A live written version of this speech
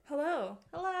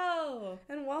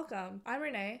Welcome. I'm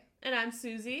Renee. And I'm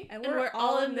Susie. And we're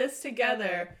all in this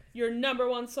together. Your number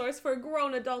one source for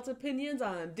grown adult opinions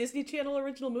on Disney Channel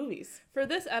original movies. For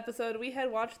this episode, we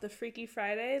had watched the Freaky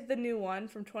Friday, the new one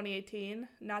from 2018,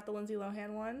 not the Lindsay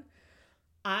Lohan one.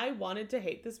 I wanted to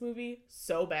hate this movie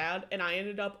so bad, and I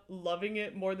ended up loving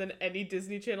it more than any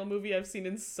Disney Channel movie I've seen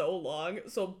in so long,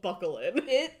 so buckle in.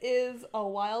 It is a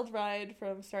wild ride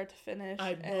from start to finish.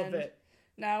 I love it.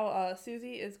 Now,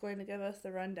 Susie is going to give us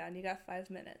the rundown. You got 5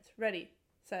 minutes. Ready,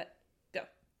 set, go.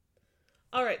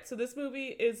 All right, so this movie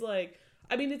is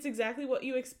it's exactly what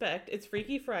you expect. It's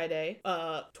Freaky Friday,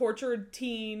 a tortured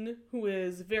teen who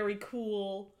is very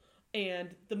cool,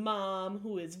 and the mom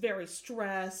who is very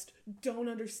stressed, don't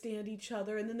understand each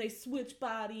other, and then they switch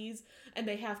bodies, and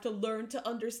they have to learn to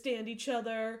understand each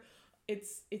other.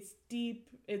 It's deep.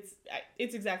 It's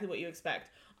exactly what you expect.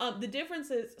 The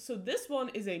difference is, so this one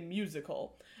is a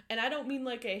musical, and I don't mean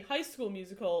like a high school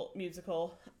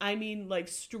musical. I mean like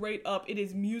straight up, it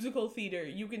is musical theater.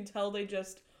 You can tell they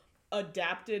just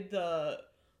adapted the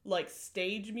like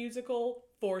stage musical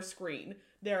for screen.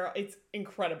 It's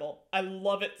incredible. I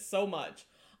love it so much.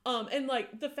 And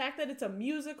like the fact that it's a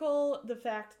musical, the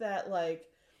fact that like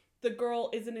the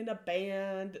girl isn't in a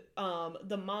band,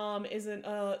 the mom isn't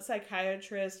a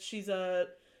psychiatrist, she's a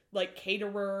like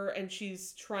caterer, and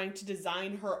she's trying to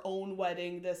design her own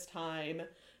wedding this time,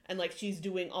 and like she's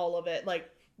doing all of it. Like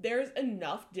there's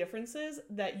enough differences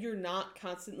that you're not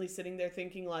constantly sitting there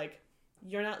thinking like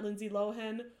you're not Lindsay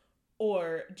Lohan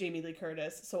or Jamie Lee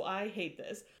Curtis, so I hate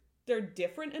this. They're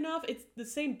different enough. It's the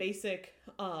same basic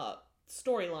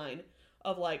storyline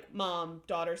of like mom,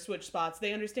 daughter switch spots.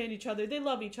 They understand each other. They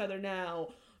love each other now.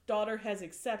 Daughter has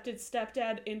accepted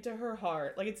stepdad into her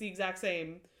heart. Like it's the exact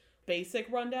same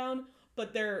basic rundown,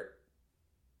 but they're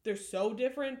so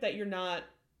different that you're not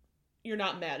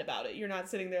mad about it. You're not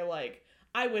sitting there like,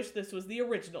 I wish this was the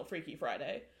original Freaky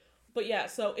Friday. But yeah,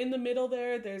 so in the middle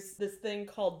there's this thing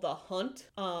called the hunt.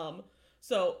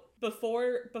 So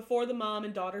before the mom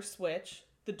and daughter switch,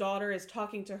 the daughter is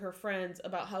talking to her friends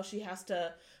about how she has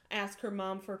to ask her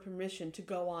mom for permission to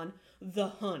go on the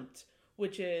hunt,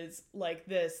 which is like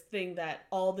this thing that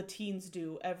all the teens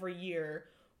do every year,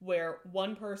 where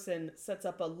one person sets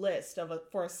up a list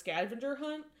for a scavenger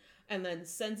hunt and then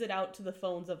sends it out to the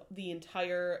phones of the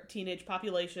entire teenage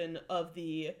population of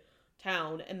the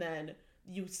town, and then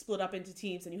you split up into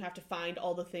teams and you have to find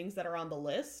all the things that are on the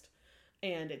list.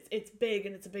 And it's big,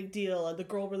 and it's a big deal, and the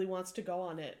girl really wants to go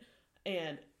on it.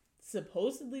 And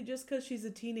supposedly just because she's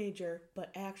a teenager,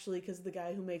 but actually because the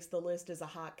guy who makes the list is a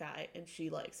hot guy and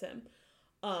she likes him.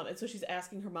 And so she's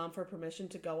asking her mom for permission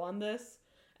to go on this.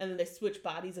 And then they switch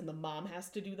bodies and the mom has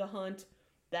to do the hunt.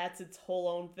 That's its whole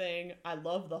own thing. I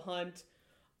love the hunt.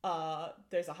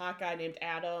 There's a hot guy named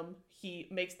Adam. He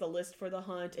makes the list for the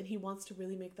hunt, and he wants to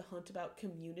really make the hunt about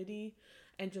community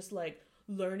and just like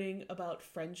learning about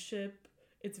friendship.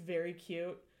 It's very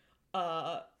cute.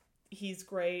 He's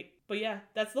great. But yeah,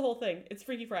 that's the whole thing. It's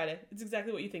Freaky Friday. It's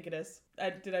exactly what you think it is.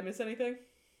 Did I miss anything?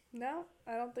 No,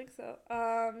 I don't think so.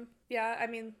 Yeah, I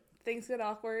mean, things get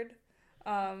awkward.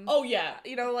 Oh yeah.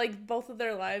 You know, like both of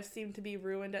their lives seem to be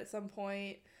ruined at some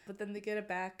point, but then they get it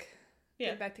back. Yeah.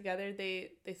 Get back together.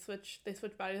 They switch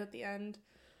bodies at the end.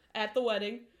 At the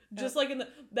wedding. Just like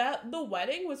the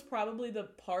wedding was probably the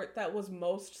part that was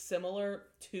most similar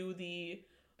to the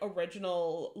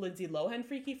original Lindsay Lohan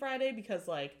Freaky Friday, because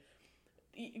I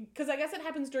guess it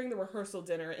happens during the rehearsal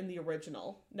dinner in the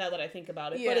original, now that I think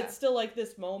about it. Yeah. But it's still like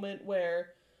this moment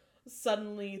where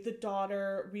suddenly the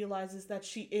daughter realizes that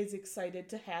she is excited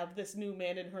to have this new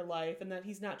man in her life, and that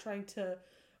he's not trying to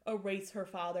erase her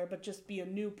father, but just be a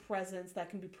new presence that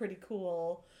can be pretty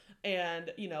cool.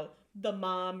 And, you know, the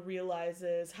mom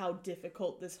realizes how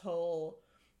difficult this whole,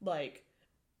 like,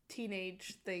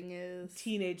 teenage thing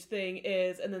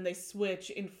is, and then they switch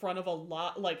in front of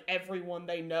everyone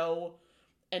they know,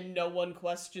 and no one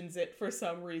questions it for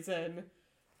some reason.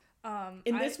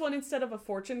 In this one, instead of a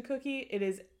fortune cookie, it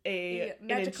is a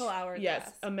magical hourglass.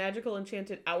 Yes, a magical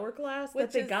enchanted hourglass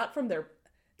that they got from their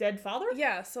dead father?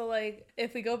 Yeah, so like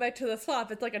if we go back to the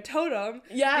swap, it's like a totem.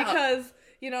 Yeah. Because,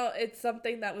 you know, it's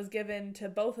something that was given to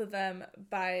both of them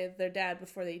by their dad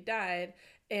before they died,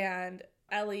 and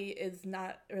Ellie is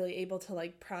not really able to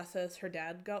like process her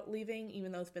dad leaving,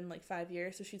 even though it's been like 5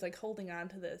 years, so she's like holding on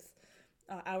to this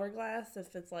hourglass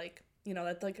if it's like, you know,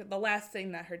 that's like the last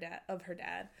thing that her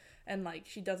dad, and like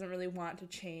she doesn't really want to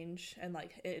change and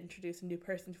like introduce a new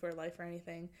person to her life or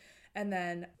anything. And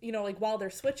then, you know, like while they're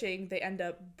switching, they end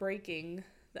up breaking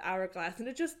the hourglass and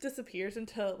it just disappears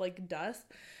into like dust.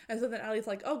 And so then Ellie's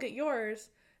like, oh, get yours.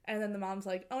 And then the mom's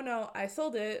like, oh no, I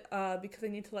sold it because I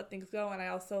need to let things go. And I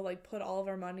also like put all of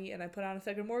our money and I put on a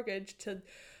second mortgage to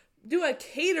do a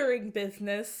catering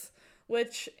business,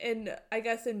 which I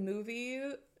guess in movie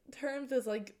terms is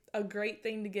like a great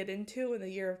thing to get into in the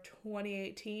year of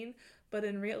 2018. But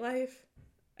in real life,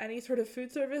 any sort of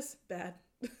food service, bad.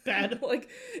 Like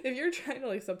if you're trying to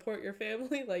like support your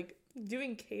family, like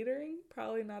doing catering,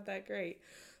 probably not that great.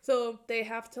 So they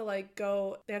have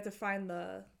to find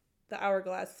the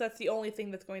hourglass. So that's the only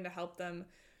thing that's going to help them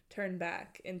turn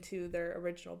back into their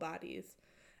original bodies.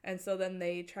 And so then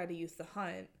they try to use the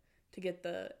hunt to get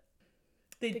the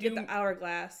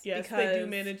hourglass. Yes, they do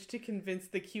manage to convince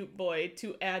the cute boy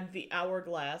to add the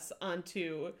hourglass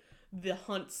onto the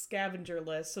hunt scavenger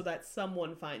list so that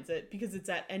someone finds it, because it's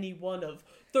at any one of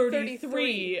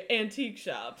 33 antique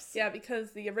shops. Yeah,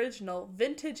 because the original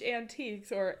vintage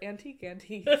antiques or antiques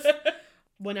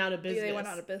went out of business. They went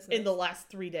out of business in the last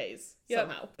 3 days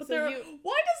somehow. But so why does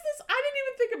this? I didn't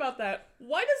even think about that.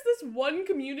 Why does this one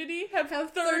community have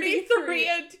 33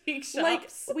 antique shops? Like,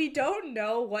 we don't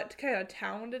know what kind of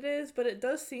town it is, but it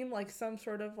does seem like some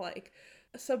sort of like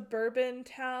a suburban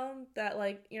town that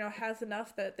like, you know, has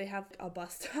enough that they have a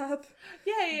bus stop.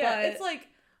 Yeah. It's like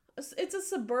it's a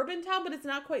suburban town, but it's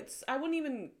not quite. I wouldn't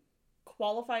even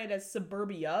qualify it as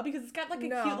suburbia because it's got like a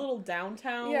cute little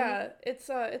downtown. Yeah, it's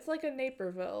like a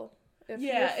Naperville. If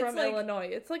you're from Illinois,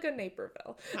 it's like a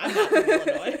Naperville. I'm not from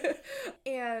Illinois.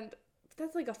 And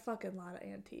that's like a fucking lot of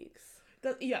antiques.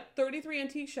 33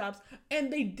 antique shops,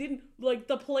 and they didn't, like,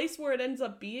 the place where it ends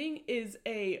up being is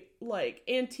a, like,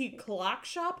 antique clock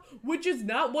shop, which is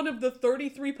not one of the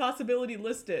 33 possibility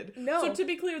listed. No. So to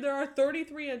be clear, there are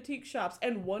 33 antique shops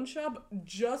and one shop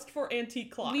just for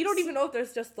antique clocks. We don't even know if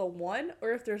there's just the one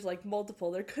or if there's, like, multiple.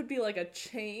 There could be, like, a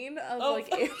chain of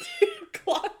like, antique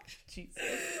clocks. Jesus.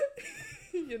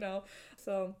 You know?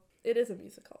 So, it is a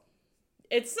musical.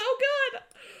 It's so good!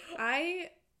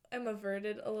 I'm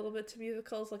averted a little bit to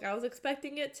musicals. Like, I was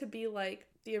expecting it to be like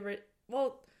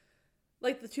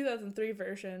like the 2003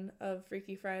 version of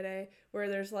Freaky Friday, where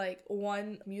there's like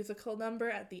one musical number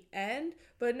at the end.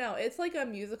 But no, it's like a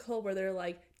musical where they're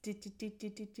like,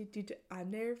 I'm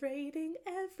narrating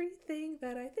everything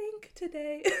that I think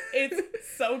today.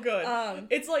 It's so good.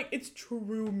 It's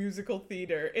true musical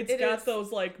theater. It's got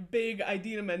those like big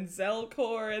Idina Menzel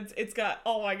chords. It's got,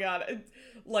 oh my god, it's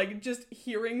like just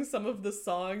hearing some of the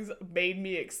songs made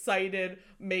me excited,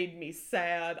 made me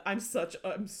sad. I'm such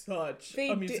a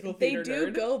musical theater nerd. They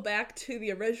do go back to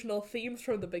the original themes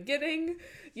from the beginning.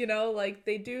 You know, like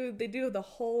they do the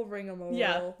whole ringamarole.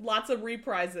 Yeah, lots of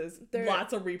reprises. They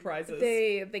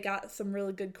got some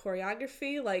really good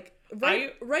choreography. Like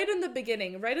right in the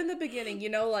beginning, you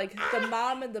know, like the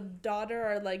mom and the daughter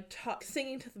are like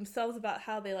singing to themselves about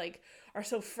how they like are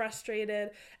so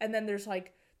frustrated, and then there's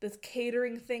like this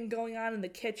catering thing going on in the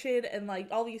kitchen, and like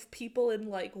all these people in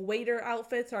like waiter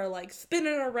outfits are like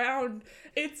spinning around.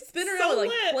 It's spinning so around with, like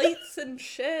lit. plates and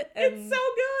shit. And it's so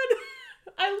good.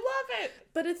 I love it.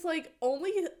 But it's like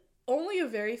only a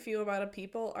very few amount of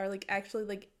people are like actually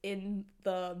like in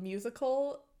the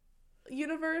musical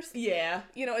universe. Yeah.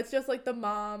 You know, it's just like the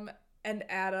mom and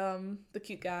Adam, the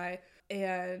cute guy,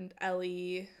 and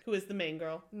Ellie, who is the main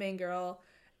girl.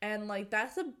 And like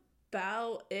that's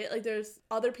about it. Like there's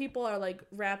other people are like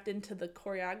wrapped into the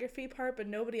choreography part, but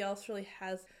nobody else really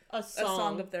has a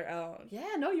song of their own.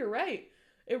 Yeah, no, you're right.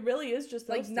 It really is just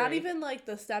those like three. Not even like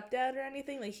the stepdad or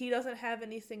anything. Like he doesn't have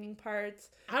any singing parts.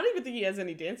 I don't even think he has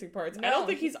any dancing parts. No, I don't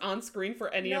think he's on screen for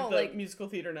any of the like, musical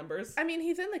theater numbers. I mean,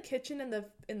 he's in the kitchen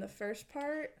in the first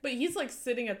part, but he's like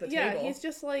sitting at the table. Yeah, he's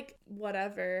just like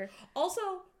whatever. Also,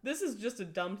 this is just a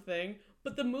dumb thing,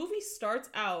 but the movie starts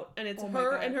out and it's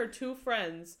her and her two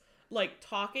friends like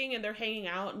talking, and they're hanging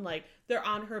out, and like they're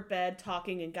on her bed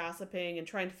talking and gossiping and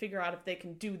trying to figure out if they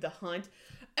can do the hunt.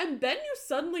 And then you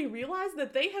suddenly realize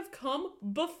that they have come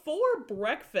before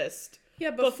breakfast.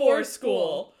 Yeah, before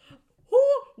school.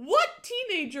 What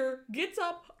teenager gets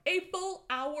up a full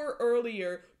hour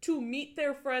earlier to meet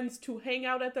their friends, to hang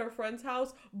out at their friend's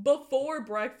house before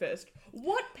breakfast?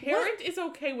 What parent is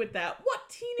okay with that? What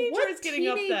teenager is getting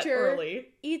up that early?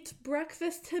 Eats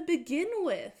breakfast to begin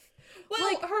with. Well,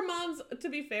 like, her mom's, to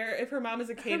be fair, if her mom is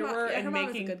a caterer and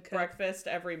making breakfast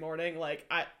every morning,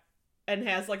 and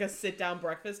has like a sit-down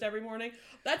breakfast every morning,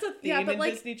 that's a theme in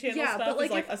like, Disney Channel stuff, but, like,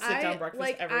 is like a sit-down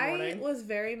breakfast every morning. I was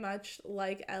very much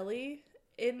like Ellie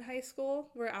in high school,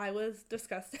 where I was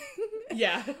disgusting.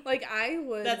 Yeah. Like, I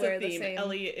would that's wear a theme. The same...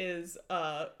 Ellie is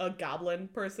a goblin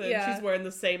person. Yeah. She's wearing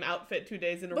the same outfit 2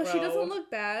 days in a row. But she doesn't look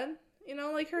bad. You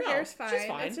know, like, her No, hair's fine. she's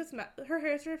fine. It's just her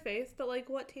hair's in her face, but, like,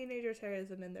 what teenager's hair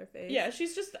isn't in their face? Yeah,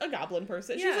 she's just a goblin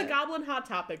person. Yeah. She's a goblin Hot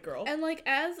Topic girl. And, like,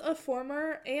 as a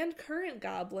former and current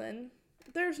goblin,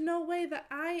 there's no way that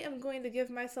I am going to give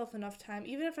myself enough time.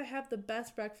 Even if I have the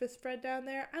best breakfast spread down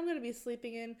there, I'm going to be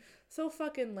sleeping in so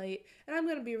fucking late, and I'm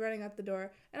going to be running out the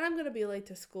door, and I'm going to be late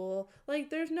to school. Like,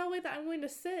 there's no way that I'm going to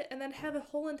sit and then have a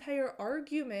whole entire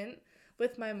argument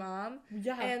with my mom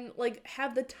and, like,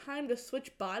 have the time to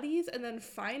switch bodies and then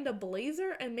find a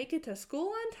blazer and make it to school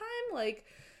on time. Like,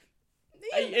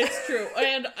 it's true.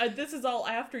 And this is all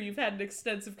after you've had an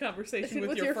extensive conversation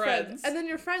with your friends. And then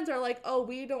your friends are like, oh,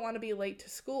 we don't want to be late to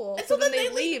school. And so then they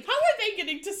leave. How are they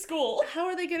getting to school? How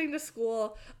are they getting to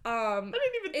school? I didn't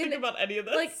even think about any of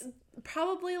this. Like,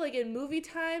 probably, like, in movie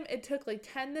time, it took, like,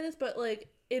 10 minutes, but, like,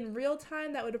 in real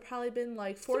time, that would have probably been,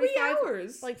 like, 3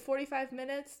 hours. Like, 45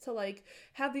 minutes to, like,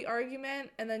 have the argument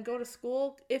and then go to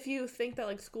school, if you think that,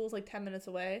 like, school's, like, 10 minutes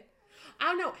away. I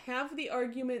don't know, have the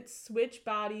argument, switch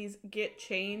bodies, get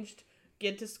changed,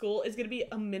 get to school is going to be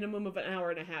a minimum of an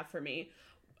hour and a half for me.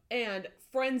 And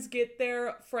friends get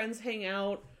there, friends hang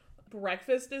out,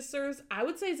 breakfast is served, I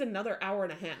would say it's another hour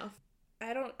and a half.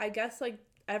 I guess, like,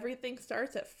 everything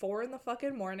starts at 4 in the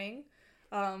fucking morning.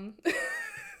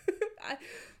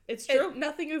 It's true.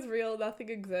 Nothing is real, nothing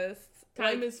exists.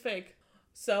 Time is fake.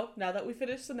 So, now that we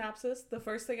finished synopsis, the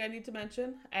first thing I need to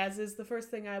mention, as is the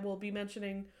first thing I will be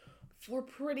mentioning for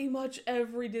pretty much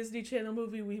every Disney Channel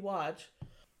movie we watch,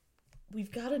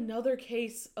 we've got another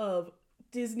case of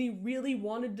Disney really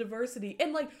wanted diversity.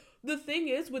 And, like, the thing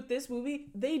is, with this movie,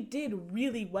 they did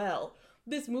really well.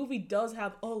 This movie does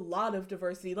have a lot of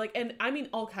diversity. Like, and I mean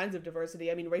all kinds of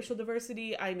diversity. I mean racial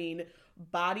diversity. I mean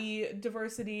body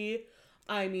diversity.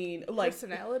 I mean, like...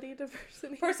 Personality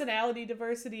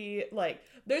diversity. Like,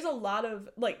 there's a lot of...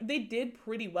 Like, they did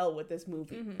pretty well with this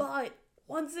movie. Mm-hmm. But,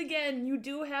 once again, you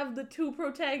do have the two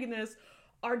protagonists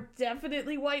are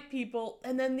definitely white people,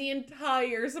 and then the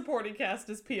entire supporting cast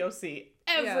is POC.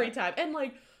 Every time. And,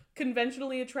 like,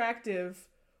 conventionally attractive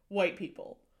white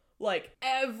people. Like,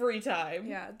 every time.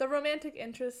 Yeah, the romantic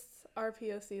interests are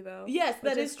POC, though. Yes,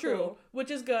 that is true. Cool.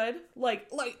 Which is good. Like,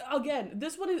 again,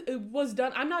 this one was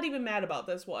done... I'm not even mad about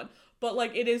this one. But,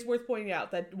 like, it is worth pointing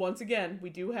out that, once again, we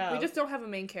just don't have a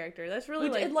main character. That's really,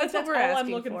 that's what we're asking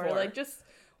I'm looking for. Like, just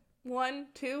 1,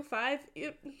 2, 5...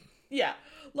 Yeah.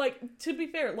 Like, to be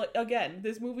fair, like, again,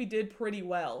 this movie did pretty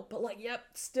well. But, like, yep,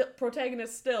 still...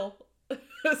 Protagonists still...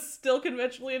 still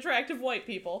conventionally attractive white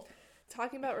people.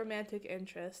 Talking about romantic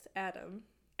interest, Adam...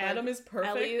 Adam is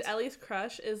perfect. Ellie's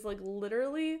crush is, like,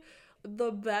 literally the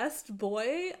best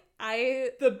boy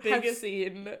have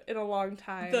seen in a long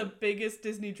time. The biggest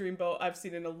Disney dreamboat I've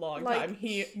seen in a long time.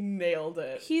 He nailed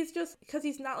it. He's just, because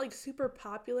he's not, like, super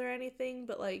popular or anything,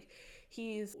 but, like,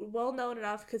 he's well known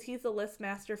enough because he's the list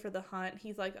master for the hunt.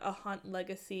 He's like a hunt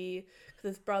legacy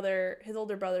because his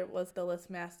older brother was the list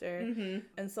master. Mm-hmm.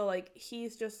 And so, like,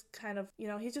 he's just kind of, you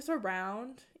know, he's just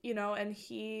around, you know, and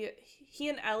he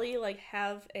and Ellie, like,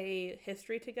 have a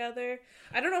history together.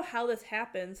 I don't know how this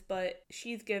happens, but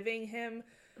she's giving him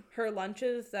her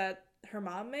lunches that her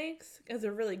mom makes because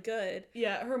they're really good.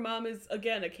 Yeah, her mom is,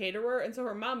 again, a caterer, and so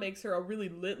her mom makes her a really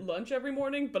lit lunch every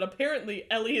morning, but apparently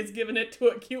Ellie has given it to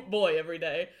a cute boy every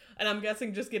day, and I'm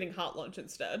guessing just getting hot lunch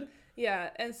instead.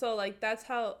 Yeah, and so, like, that's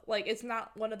how, like, it's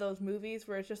not one of those movies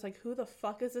where it's just like, who the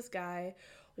fuck is this guy?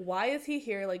 Why is he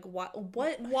here? Like, why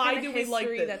do we like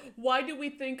this? Why do we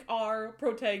think our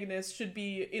protagonist should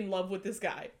be in love with this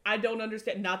guy? I don't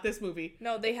understand. Not this movie.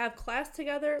 No, they have class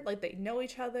together. Like, they know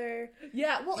each other.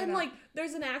 Yeah, well, and, like,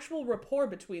 there's an actual rapport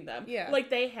between them. Yeah. Like,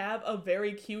 they have a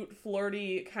very cute,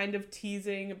 flirty, kind of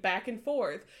teasing back and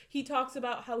forth. He talks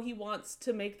about how he wants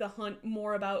to make the hunt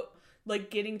more about,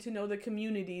 like, getting to know the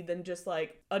community than just,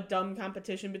 like, a dumb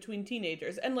competition between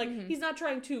teenagers. And, like, he's not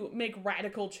trying to make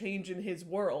radical change in his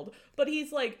world, but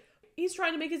he's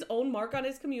trying to make his own mark on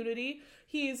his community.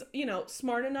 He's, you know,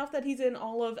 smart enough that he's in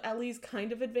all of Ellie's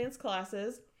kind of advanced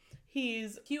classes.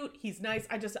 He's cute. He's nice.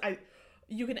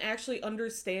 You can actually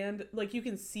understand, like, you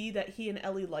can see that he and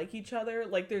Ellie like each other.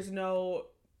 Like, there's no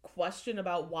question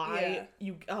about why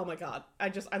oh my God.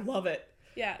 I love it.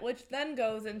 Yeah, which then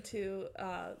goes into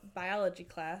biology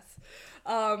class.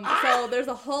 So there's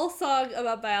a whole song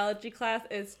about biology class.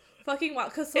 It's fucking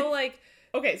wild.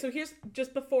 Okay, so here's,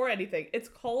 just before anything, it's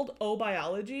called O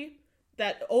Biology.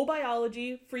 That O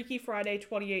Biology, Freaky Friday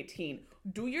 2018.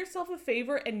 Do yourself a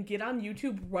favor and get on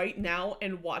YouTube right now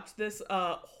and watch this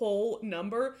whole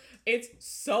number. It's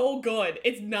so good.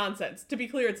 It's nonsense. To be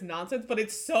clear, it's nonsense, but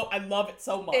I love it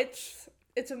so much.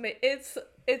 It's amazing. It's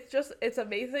it's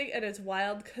amazing, and it's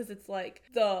wild because it's like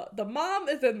the mom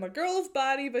is in the girl's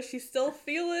body, but she's still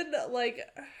feeling like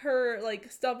her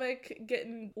like stomach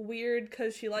getting weird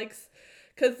because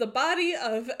the body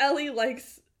of Ellie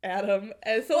likes Adam,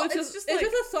 and so it's just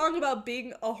a song about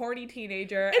being a horny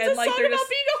teenager. It's and a like song they're about just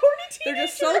being a horny teenager. they're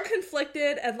just so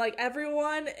conflicted, and like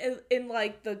everyone in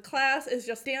like the class is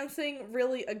just dancing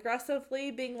really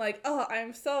aggressively, being like, oh,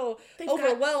 I'm so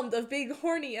overwhelmed of being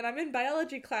horny, and I'm in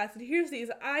biology class, and here's these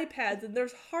iPads, and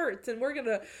there's hearts, and we're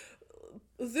gonna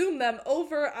zoom them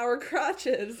over our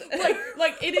crotches.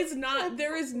 Like it is not,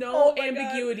 there is no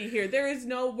ambiguity here. There is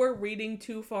no we're reading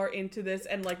too far into this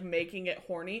and like making it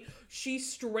horny. She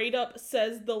straight up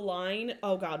says the line,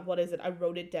 oh god, what is it? I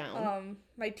wrote it down.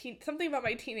 Something about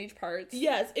my teenage parts.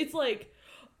 Yes, it's like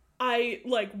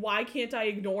why can't I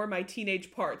ignore my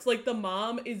teenage parts? Like, the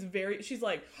mom is she's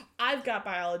like, I've got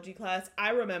biology class.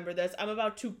 I remember this. I'm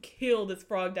about to kill this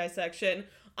frog dissection.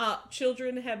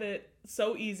 Children have it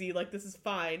so easy. Like, this is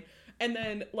fine. And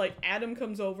then, like, Adam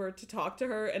comes over to talk to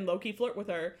her and low-key flirt with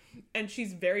her. And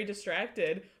she's very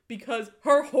distracted because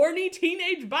her horny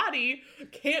teenage body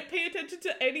can't pay attention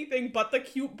to anything but the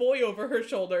cute boy over her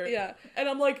shoulder. Yeah. And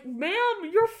I'm like, ma'am,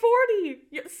 you're 40.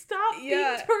 Stop being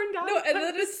turned on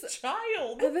by this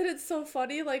child. And then it's so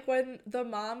funny, like, when the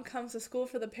mom comes to school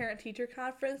for the parent-teacher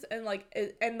conference, and, like,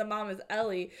 and the mom is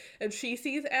Ellie, and she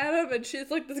sees Adam, and she's,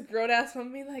 like, this grown-ass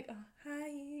woman being like, oh,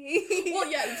 hi.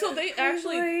 Well, yeah, so they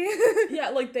actually,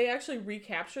 they actually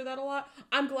recapture that a lot.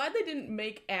 I'm glad they didn't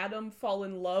make Adam fall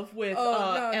in love with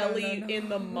Ellie in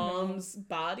the mom's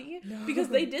body, because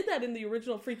they did that in the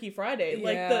original Freaky Friday. Yeah.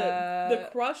 Like, the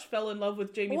crush fell in love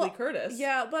with Jamie Lee Curtis.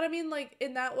 Yeah, but I mean, like,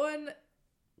 in that one,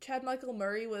 Chad Michael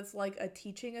Murray was, like, a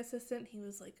teaching assistant. He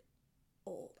was, like,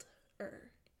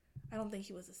 older. I don't think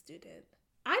he was a student.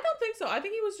 I don't think so. I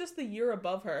think he was just the year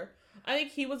above her. I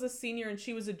think he was a senior and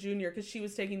she was a junior because she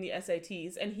was taking the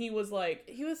SATs, and he was like...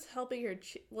 He was helping her...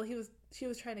 she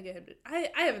was trying to get him to... I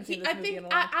haven't seen this movie in a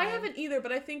long time. I haven't either,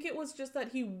 but I think it was just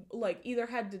that he, like, either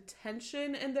had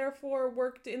detention and therefore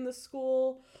worked in the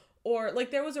school, or, like,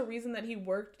 there was a reason that he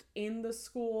worked in the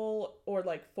school or,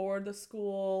 like, for the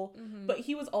school, but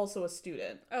he was also a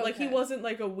student. Okay. Like, he wasn't,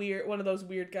 like, one of those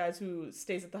weird guys who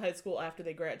stays at the high school after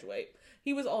they graduate.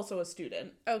 He was also a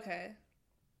student. Okay.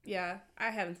 Yeah,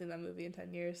 I haven't seen that movie in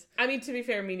 10 years. I mean, to be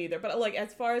fair, me neither. But, like,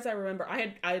 as far as I remember,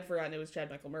 I had forgotten it was Chad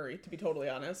Michael Murray, to be totally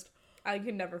honest. I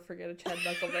can never forget a Chad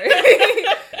Michael Murray.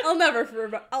 I'll never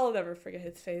forget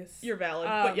his face. You're valid.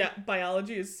 But yeah,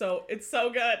 biology is it's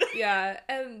so good. Yeah,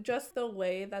 and just the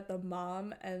way that the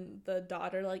mom and the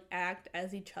daughter, like, act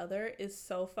as each other is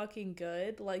so fucking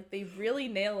good. Like, they really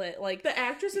nail it. Like, the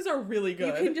actresses are really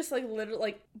good. You can just, like, literally,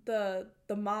 like, the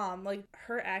mom, like,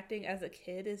 her acting as a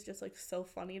kid is just, like, so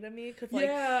funny to me. Cause, like,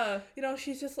 you know,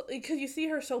 she's just, because you see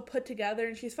her so put together,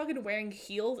 and she's fucking wearing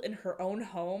heels in her own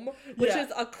home, which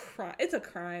is a crime. It's a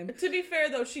crime. To be fair,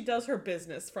 though, she does her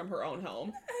business from her own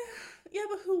home. Yeah,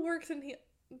 but who works in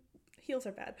heels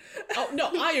are bad. Oh, no,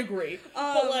 I agree.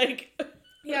 But, like...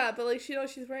 Yeah, but, like,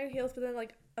 she's wearing heels, but then,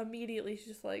 like, immediately she's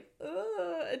just like,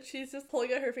 ugh, and she's just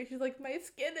pulling at her face. She's like, my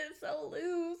skin is so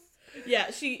loose. Yeah,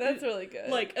 that's really good.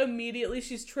 Like, immediately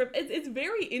she's tripped. It's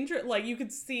very interesting. Like, you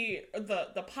could see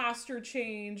the posture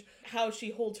change, how she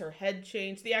holds her head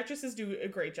change. The actresses do a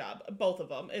great job, both of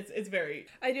them. It's very...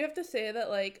 I do have to say that,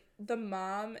 like, the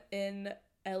mom in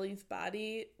Ellie's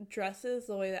body dresses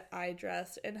the way that I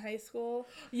dressed in high school.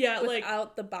 Yeah,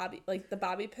 without the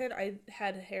bobby pin. I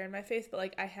had hair in my face, but,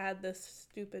 like, I had this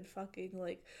stupid fucking,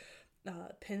 like,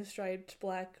 pinstriped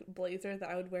black blazer that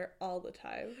I would wear all the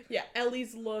time. Yeah,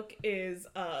 Ellie's look is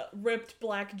ripped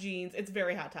black jeans. It's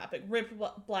very Hot Topic. Ripped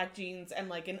black jeans and,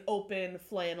 like, an open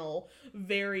flannel.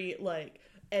 Very, like,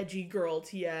 edgy girl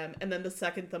TM. And then the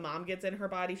second the mom gets in her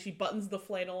body, she buttons the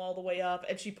flannel all the way up,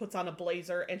 and she puts on a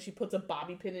blazer, and she puts a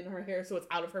bobby pin in her hair so it's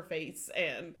out of her face,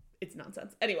 and it's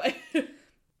nonsense. Anyway.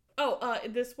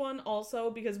 This one also,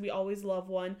 because we always love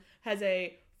one, has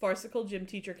a farcical gym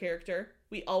teacher character.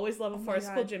 We always love a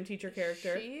farcical gym teacher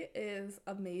character. She is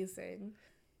amazing.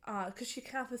 Because she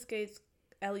confiscates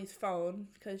Ellie's phone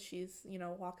because she's, you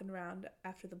know, walking around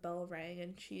after the bell rang,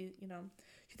 and she's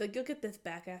like, you'll get this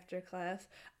back after class.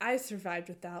 I survived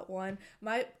with that one.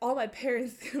 All my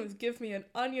parents did was give me an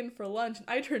onion for lunch, and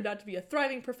I turned out to be a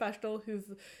thriving professional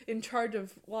who's in charge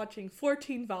of watching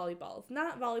 14 volleyballs.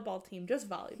 Not volleyball team, just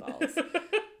volleyballs.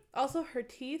 Also, her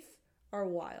teeth are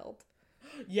wild.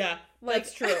 Yeah, like,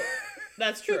 that's true.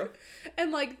 That's true.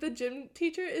 And, like, the gym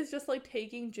teacher is just, like,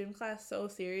 taking gym class so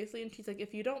seriously, and she's like,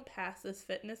 if you don't pass this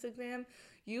fitness exam,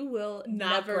 you will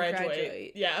never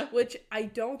graduate. Yeah. Which I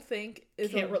don't think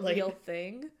is real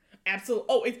thing. Absolutely.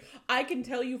 Oh, I can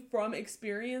tell you from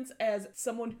experience as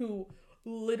someone who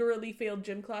literally failed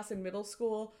gym class in middle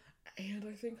school and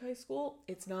I think high school,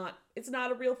 it's not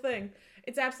a real thing.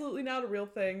 It's absolutely not a real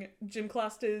thing. Gym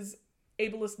class is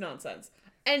ableist nonsense.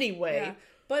 Anyway. Yeah.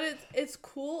 But it's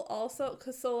cool also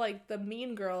because so like the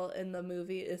mean girl in the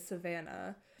movie is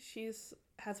Savannah.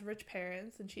 Has rich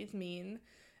parents and she's mean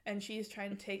and she's trying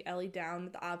to take Ellie down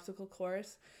with the obstacle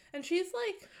course and she's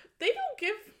like, they don't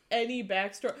give any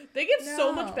backstory. They give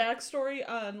so much No. backstory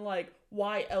on like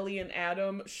why Ellie and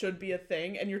Adam should be a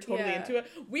thing and you're totally Yeah. into it.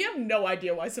 We have no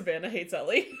idea why Savannah hates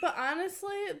Ellie. But honestly,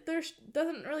 there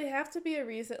doesn't really have to be a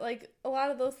reason. Like a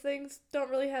lot of those things don't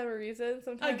really have a reason.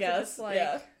 Sometimes I they're guess, just like,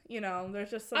 yeah. There's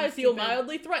just some I feel stupid-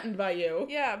 mildly threatened by you.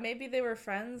 Yeah, maybe they were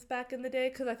friends back in the day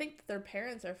because I think their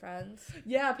parents are friends.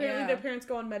 Yeah, apparently Yeah. their parents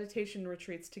go on meditation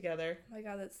retreats together. Oh my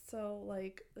god, that's so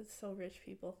rich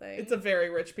people thing. It's a very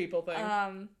rich people thing.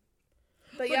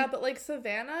 But like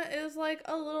Savannah is like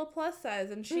a little plus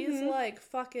size and she's Mhm. like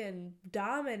fucking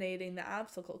dominating the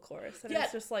obstacle course. And Yeah.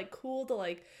 it's just like cool to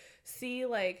like see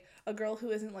like a girl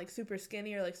who isn't like super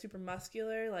skinny or like super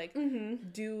muscular like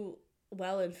do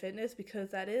well in fitness because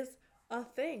that is a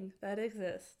thing that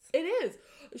exists. It is.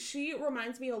 She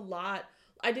reminds me a lot.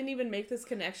 I didn't even make this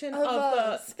connection Of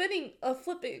the a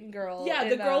flipping girl. yeah,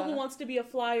 the in, girl who wants to be a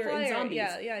flyer in Flyer, Zombies.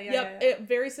 yeah. Yep, a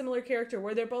very similar character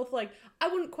where they're both like, I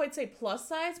wouldn't quite say plus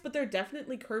size, but they're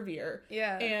definitely curvier.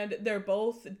 Yeah. And they're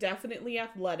both definitely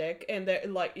athletic and they're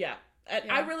like, yeah. And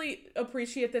I Yeah. really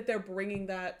appreciate that they're bringing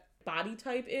that body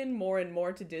type in more and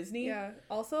more to Disney. Yeah.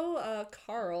 Also,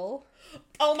 Carl.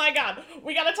 Oh my god,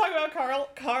 we gotta talk about Carl.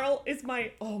 Carl is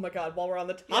oh my god, while we're on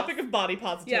the topic of body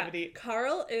positivity. Yeah,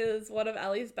 Carl is one of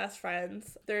Ellie's best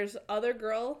friends. There's other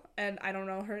girl, and I don't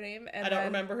know her name. And I don't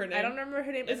remember her name. I don't remember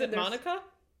her name. Is and it then there's- Monica?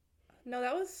 No,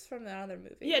 that was from the other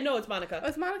movie. Yeah, no, it's Monica. Oh,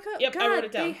 it's Monica? Yep, I wrote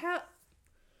it down. They have...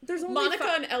 There's only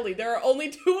Monica and Ellie. There are only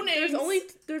two names.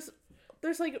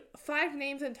 There's like 5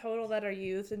 names in total that are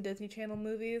used in Disney Channel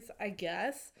movies, I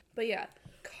guess. But yeah,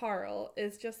 Carl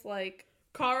is just like...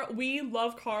 Carl, we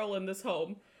love Carl in this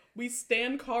home. We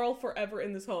stand Carl forever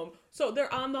in this home. So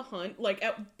they're on the hunt. Like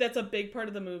that's a big part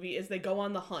of the movie is they go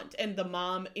on the hunt, and the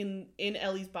mom in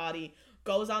Ellie's body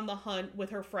goes on the hunt with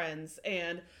her friends,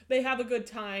 and they have a good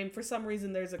time. For some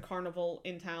reason, there's a carnival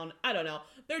in town. I don't know.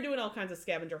 They're doing all kinds of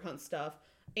scavenger hunt stuff.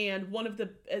 And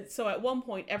so at one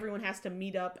point, everyone has to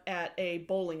meet up at a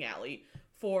bowling alley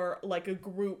for like a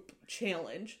group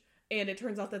challenge. And it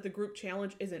turns out that the group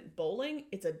challenge isn't bowling,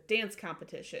 it's a dance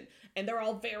competition. And they're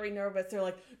all very nervous. They're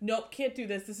like, nope, can't do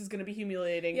this. This is going to be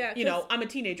humiliating. Yeah, I'm a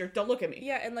teenager. Don't look at me.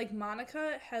 Yeah, and like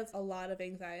Monica has a lot of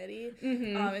anxiety.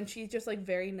 Mm-hmm. And she's just like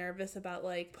very nervous about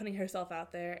like putting herself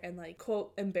out there and like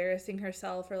quote embarrassing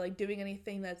herself or like doing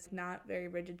anything that's not very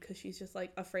rigid because she's just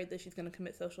like afraid that she's going to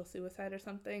commit social suicide or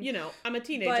something. I'm a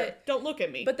teenager. Don't look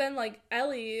at me. But then like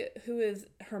Ellie, who is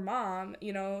her mom,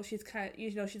 she's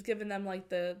she's giving them like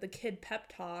the kid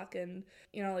pep talk and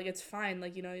like it's fine,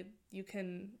 like you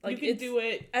can do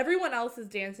it. Everyone else is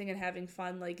dancing and having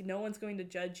fun, like no one's going to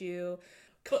judge you.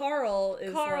 Carl's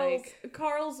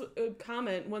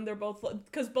comment when they're both,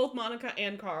 because both Monica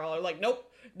and Carl are like,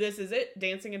 nope, this is it.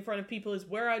 Dancing in front of people is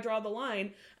where I draw the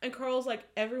line. And Carl's like,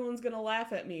 everyone's gonna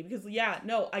laugh at me because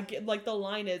I get, like, the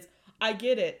line is, I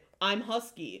get it, I'm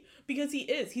husky, because he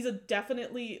is. He's a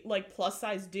definitely like plus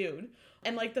size dude,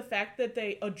 and like the fact that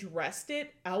they addressed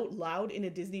it out loud in a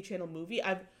Disney Channel movie,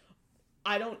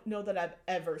 I don't know that I've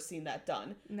ever seen that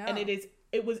done. No. And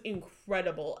it was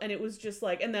incredible. And it was just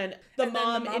like, and then the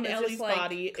mom in is Ellie's just like,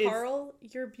 body is, Carl,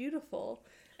 you're beautiful.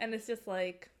 And it's just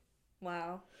like,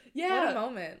 wow. yeah. What a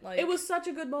moment. Like, It was such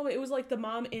a good moment. It was like the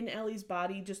mom in Ellie's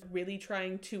body just really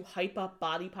trying to hype up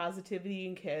body positivity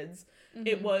in kids. Mm-hmm.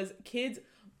 It was kids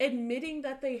admitting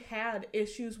that they had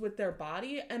issues with their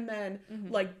body and then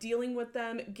like dealing with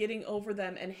them, getting over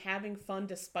them, and having fun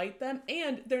despite them,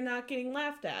 and they're not getting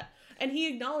laughed at. And he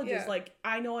acknowledges, like,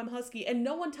 I know I'm husky, and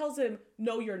no one tells him,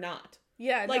 no, you're not.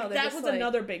 Yeah, Like, no, that was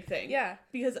another big thing. Yeah.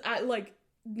 Because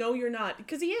no, you're not.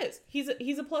 Because he is. He's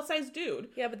a plus size dude.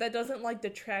 Yeah, but that doesn't like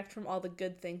detract from all the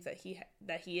good things that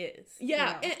he is.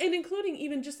 Yeah, and including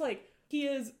even just like, he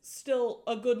is still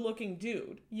a good looking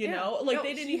dude, you know? Like,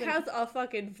 they didn't he even. has a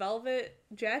fucking velvet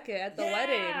jacket at the Yeah,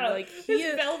 wedding. Like,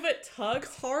 his velvet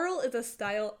tux. Carl is a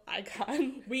style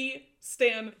icon. We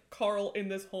stand Carl in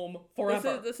this home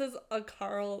forever. This is a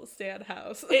Carl Stan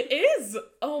house. It is.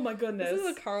 Oh my goodness. This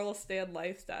is a Carl Stan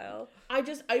lifestyle.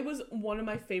 It was one of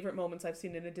my favorite moments I've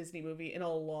seen in a Disney movie in a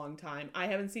long time. I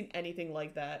haven't seen anything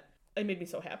like that. It made me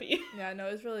so happy. Yeah, no,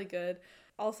 it was really good.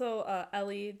 Also,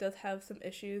 Ellie does have some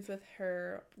issues with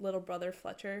her little brother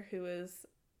Fletcher, who is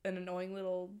an annoying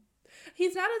little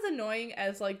He's not as annoying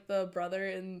as like the brother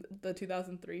in the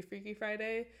 2003 Freaky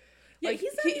Friday. Yeah, Like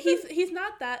he's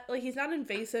not that, like, he's not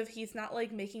invasive. He's not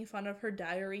like making fun of her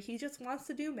diary. He just wants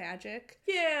to do magic.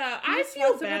 Yeah, He I just feel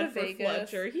wants to go bad to for Vegas.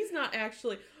 Fletcher. He's not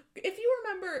actually. If you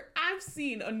remember, I've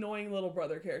seen annoying little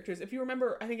brother characters. If you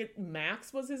remember, I think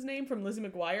Max was his name from Lizzie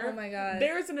McGuire. Oh my god.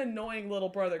 There's an annoying little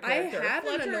brother character. I had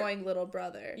Fletcher, an annoying little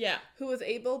brother. Yeah. Who was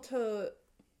able to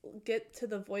get to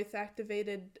the voice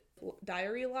activated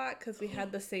diary lock because we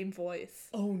had the same voice.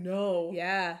 Oh no.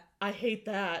 Yeah. I hate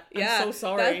that. Yeah. I'm so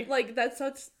sorry.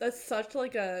 That's such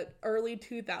like a early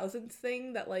 2000s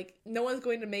thing that like no one's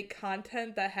going to make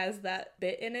content that has that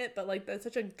bit in it, but like that's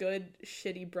such a good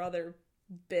shitty brother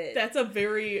bit. That's a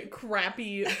very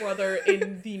crappy brother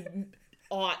in the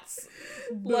aughts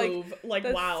move. Like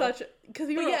wow. Such because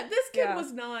this kid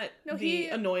was not he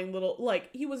annoying little, like,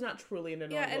 he was not truly an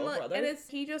annoying little brother. And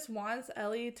he just wants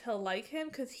Ellie to like him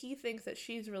because he thinks that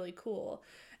she's really cool.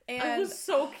 And it was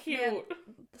so cute. Man,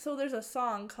 so there's a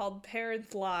song called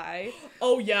Parents Lie.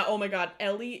 Oh yeah, oh my god.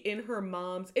 Ellie in her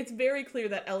mom's, it's very clear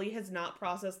that Ellie has not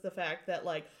processed the fact that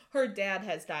like her dad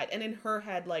has died, and in her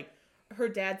head, like, her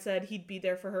dad said he'd be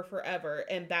there for her forever,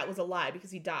 and that was a lie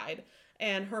because he died.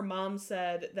 And her mom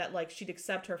said that, like, she'd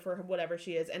accept her for whatever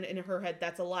she is. And in her head,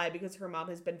 that's a lie because her mom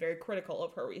has been very critical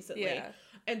of her recently. Yeah.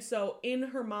 And so in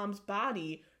her mom's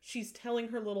body, she's telling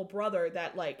her little brother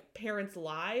that, like, parents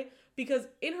lie. Because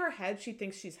in her head, she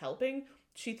thinks she's helping.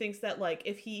 She thinks that, like,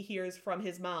 if he hears from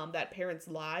his mom that parents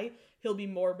lie, he'll be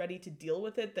more ready to deal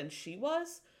with it than she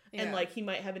was. Yeah. And, like, he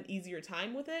might have an easier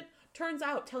time with it. Turns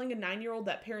out telling a 9-year-old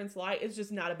that parents lie is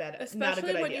just not a good idea.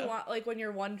 Especially when you want, like, when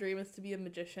your one dream is to be a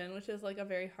magician, which is like a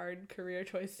very hard career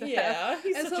choice to have. Yeah,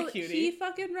 he's and such so a cutie. He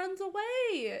fucking runs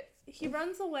away. He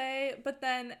runs away, but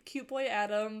then cute boy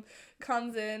Adam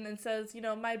comes in and says, you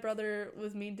know, my brother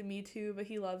was mean to me too, but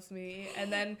he loves me.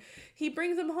 And then he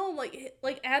brings him home.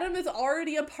 Like Adam is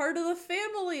already a part of the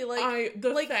family.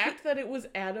 The fact that it was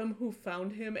Adam who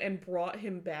found him and brought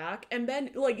him back, and then,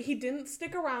 like, he didn't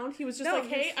stick around. He was just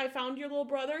hey, I found your little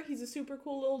brother. He's a super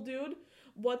cool little dude.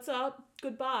 What's up?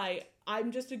 Goodbye.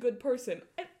 I'm just a good person.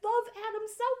 I love Adam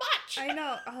so much. I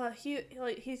know.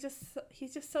 He's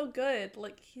just so good.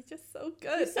 Like, he's just so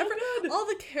good. He's so good. All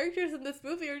the characters in this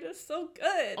movie are just so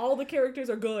good. All the characters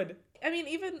are good. I mean,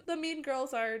 even the mean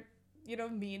girls are, you know,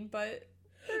 mean, but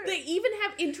they even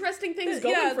have interesting things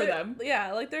going for them.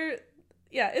 Yeah, like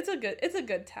it's a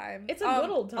good time. It's a good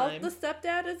old time. The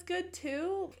stepdad is good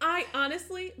too.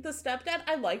 The stepdad,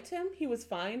 I liked him. He was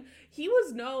fine. He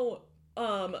was no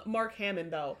Mark Hamill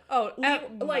though.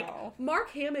 No. Mark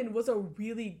Hamill was a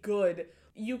really good,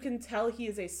 you can tell he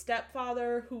is a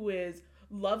stepfather who is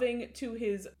loving to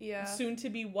his soon to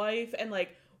be wife and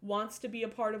like wants to be a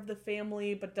part of the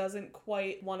family but doesn't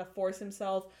quite want to force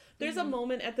himself. There's a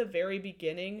moment at the very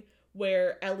beginning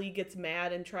where Ellie gets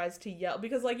mad and tries to yell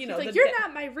because, like, you know, like, you're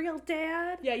not my real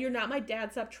dad. Yeah, you're not my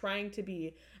dad. Stop trying to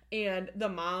be. And the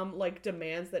mom, like,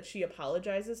 demands that she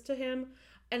apologizes to him.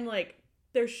 And, like,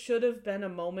 there should have been a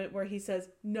moment where he says,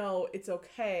 no, it's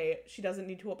okay. She doesn't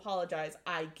need to apologize.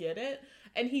 I get it.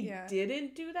 And he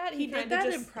didn't do that. He did that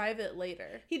in private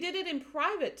later. He did it in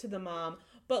private to the mom.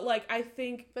 But, like, I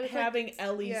think having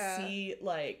Ellie see,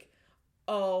 like,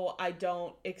 oh, I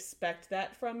don't expect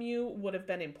that from you would have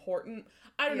been important.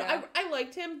 I don't know. I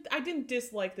liked him. I didn't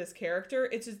dislike this character.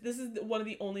 It's just, this is one of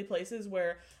the only places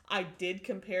where I did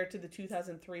compare to the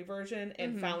 2003 version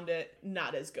and found it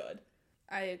not as good.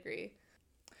 I agree.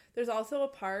 There's also a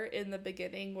part in the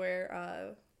beginning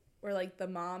where like the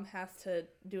mom has to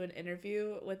do an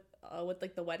interview with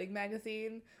like the wedding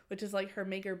magazine, which is like her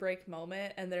make or break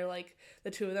moment, and they're like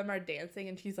the two of them are dancing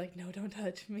and she's like, no, don't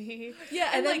touch me.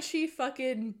 Yeah, and then like, she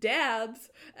fucking dabs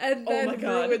and then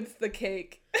ruins the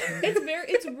cake.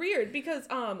 It's weird because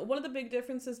one of the big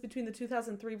differences between the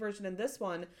 2003 version and this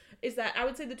one is that I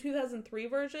would say the 2003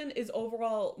 version is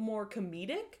overall more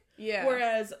comedic. Yeah.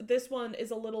 Whereas this one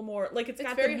is a little more, like, it's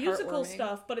got the musical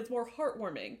stuff, but it's more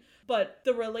heartwarming. But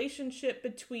the relationship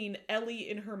between Ellie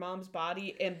in her mom's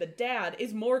body and the dad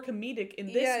is more comedic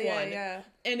in this one. Yeah.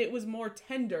 And it was more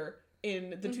tender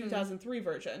in the 2003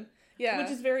 version. Yeah.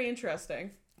 Which is very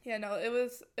interesting. Yeah, no, it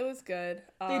was good.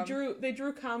 They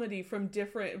drew comedy from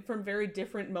very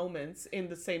different moments in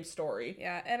the same story.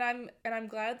 Yeah, and I'm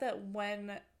glad that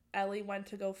when Ellie went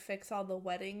to go fix all the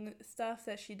wedding stuff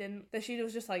that she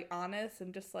was just like honest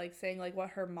and just like saying like what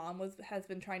her mom has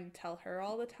been trying to tell her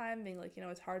all the time, being like,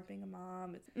 it's hard being a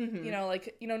mom. It's,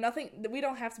 like, nothing, we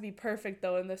don't have to be perfect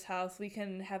though in this house. We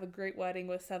can have a great wedding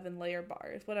with 7-layer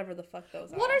bars, whatever the fuck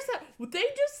those are. What are they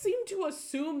just seem to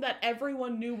assume that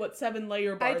everyone knew what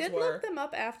 7-layer bars were. I did look them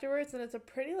up afterwards, and it's a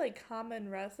pretty like common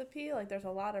recipe. Like there's a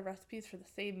lot of recipes for the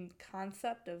same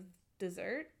concept of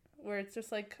dessert, where it's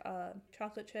just like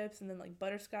chocolate chips and then like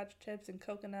butterscotch chips and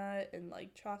coconut and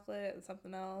like chocolate and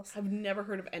something else. I've never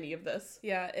heard of any of this.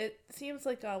 Yeah, it seems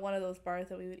like one of those bars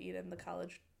that we would eat in the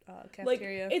college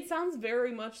cafeteria. Like, it sounds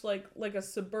very much like a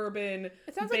suburban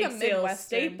it sounds bake like a sale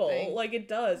Midwestern staple. thing. Like it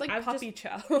does. It's like puppy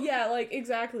chow. Yeah, like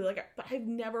exactly. Like, but I've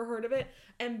never heard of it.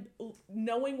 And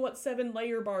knowing what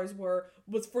 7-layer bars were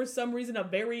was for some reason a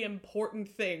very important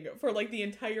thing for like the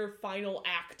entire final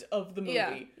act of the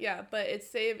movie. Yeah, but it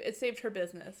saved her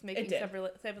business making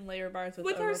 7-layer bars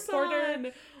with a her reporter,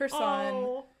 son. her son.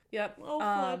 Oh. Yep. Oh,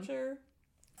 Fletcher.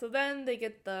 So then they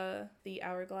get the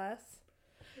hourglass.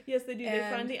 Yes, they do. They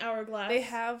find the hourglass. They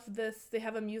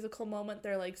have a musical moment.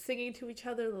 They're like singing to each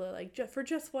other, like, for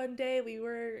just one day we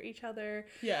were each other.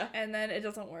 Yeah. And then it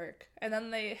doesn't work. And then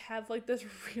they have like this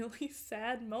really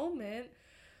sad moment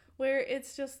where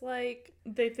it's just like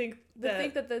they think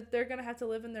that they're gonna have to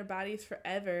live in their bodies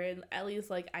forever. And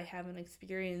Ellie's like, I haven't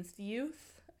experienced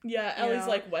youth. Yeah, Ellie's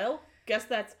like, well, guess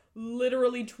that's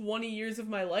literally 20 years of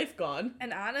my life gone.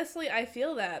 And honestly, I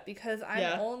feel that because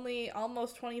I'm only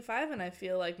almost 25 and I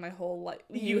feel like my whole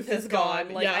youth is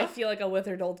gone. Like, I feel like a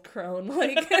withered old crone.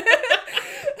 Like,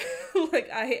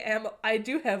 like I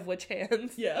do have witch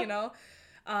hands, So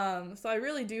I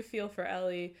really do feel for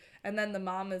Ellie. And then the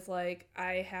mom is like,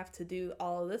 I have to do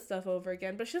all of this stuff over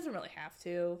again, but she doesn't really have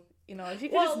to. She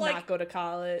could just not go to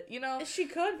college, She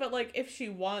could, but like if she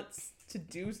wants to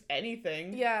do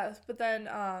anything. Yeah, but then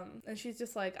and she's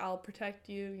just like, I'll protect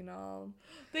you,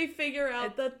 They figure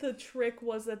out that the trick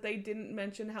was that they didn't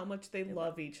mention how much they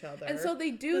love each other. And so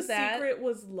they do that. The secret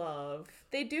was love.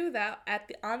 They do that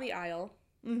on the aisle.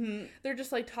 Mm-hmm. They're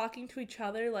just like talking to each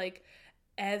other like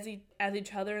as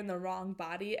each other in the wrong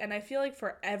body, and I feel like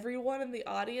for everyone in the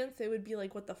audience they would be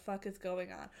like, what the fuck is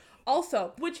going on?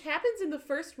 Also, which happens in the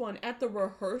first one at the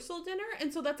rehearsal dinner,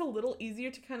 and so that's a little easier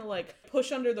to kind of like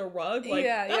push under the rug. Like,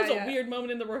 that was a weird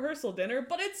moment in the rehearsal dinner,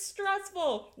 but it's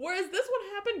stressful. Whereas this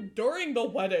one happened during the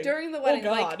wedding. During the wedding,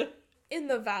 oh god, like, in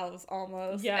the vows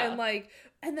almost. Yeah,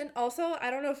 and then also I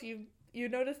don't know if you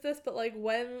noticed this, but like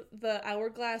when the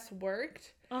hourglass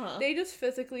worked, they just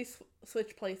physically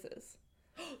switched places.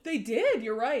 They did.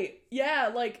 You're right.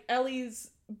 Yeah, like Ellie's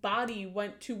body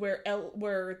went to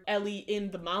where Ellie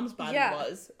in the mom's body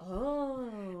was.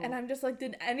 Oh. And I'm just like,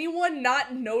 did anyone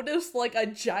not notice like a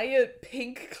giant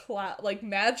pink cloud, like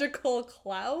magical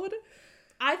cloud?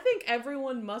 I think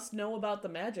everyone must know about the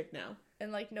magic now.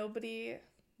 And like nobody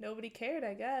cared,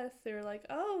 I guess. They were like,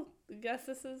 oh, I guess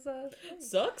this is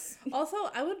sucks. Also,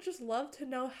 I would just love to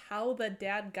know how the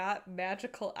dad got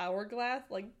magical hourglass,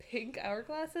 like pink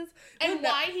hourglasses. And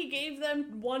why he gave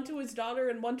them one to his daughter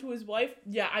and one to his wife.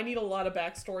 Yeah, I need a lot of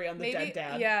backstory on the dead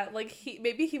dad. Yeah, like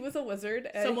maybe he was a wizard.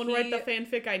 And someone write the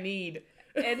fanfic I need.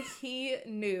 And he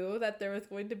knew that there was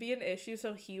going to be an issue,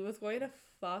 so he was going to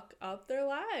fuck up their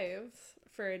lives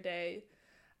for a day.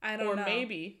 I don't know. Or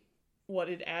maybe what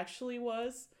it actually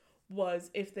was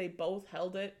if they both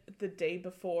held it the day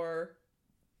before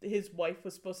his wife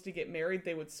was supposed to get married,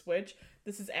 they would switch.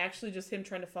 This is actually just him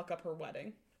trying to fuck up her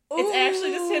wedding. Ooh. It's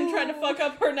actually just him trying to fuck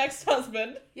up her next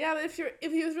husband. Yeah, but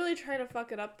if he was really trying to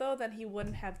fuck it up though, then he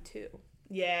wouldn't have two.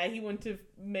 Yeah, he wouldn't have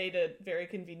made a very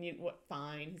convenient.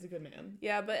 Fine, he's a good man.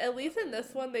 Yeah, but at least in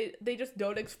this one, they just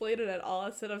don't explain it at all.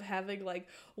 Instead of having like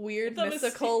weird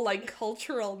mystical like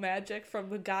cultural magic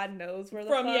from God knows where the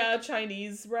fuck. A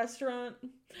Chinese restaurant.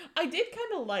 I did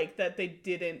kind of like that they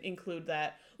didn't include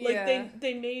that. Like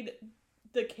they made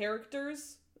the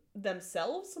characters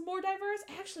themselves more diverse.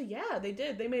 Actually, yeah, they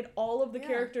did. They made all of the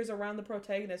characters around the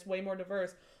protagonist way more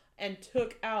diverse, and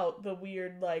took out the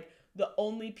weird like. The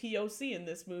only POC in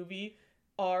this movie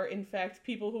are, in fact,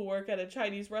 people who work at a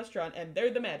Chinese restaurant, and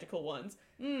they're the magical ones.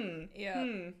 Good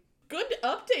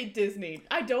update, Disney.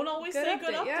 I don't always say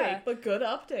good update, but good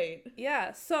update.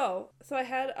 Yeah, so I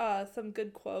had some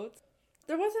good quotes.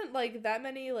 There wasn't, like, that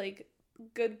many, like,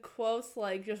 good quotes,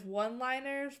 like, just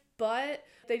one-liners, but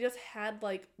they just had,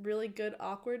 like, really good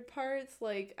awkward parts.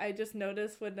 Like, I just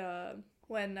noticed when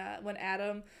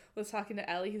Adam was talking to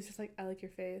Ellie, he was just like, I like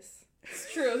your face.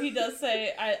 It's true. He does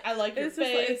say, I like your It's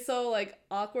just face. it's so like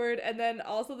awkward. And then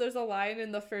also there's a line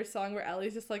in the first song where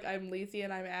Ellie's just like, I'm lazy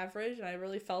and I'm average, and I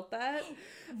really felt that.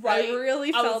 Right. I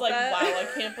really felt I was like, that. wow, I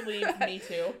can't believe me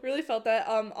too. Really felt that.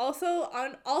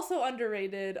 Also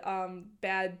underrated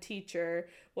bad teacher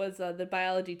was the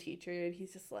biology teacher, and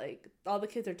he's just like, all the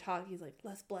kids are talking, he's like,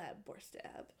 less blab, more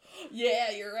stab. Yeah,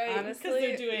 you're right.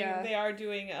 Honestly, Because they are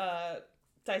doing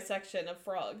dissection of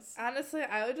frogs. Honestly,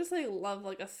 I would just like love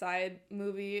like a side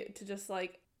movie to just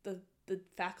like the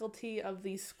faculty of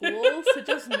these schools to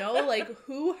just know like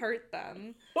who hurt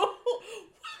them.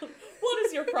 What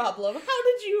is your problem? How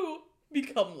did you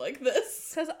become like this?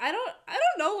 Because I don't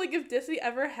know like if Disney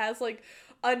ever has like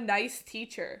a nice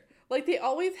teacher. Like they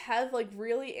always have like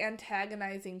really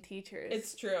antagonizing teachers.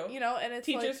 It's true. You know, and it's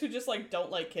teachers like, who just like don't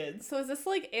like kids. So is this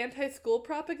like anti-school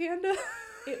propaganda?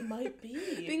 It might be.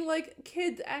 Being like,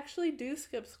 kids, actually do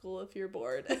skip school if you're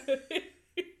bored.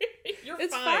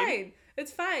 It's fine.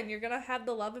 It's fine. You're gonna have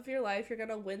the love of your life. You're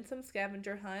gonna win some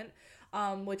scavenger hunt,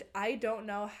 which I don't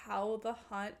know how the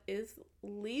hunt is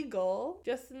legal.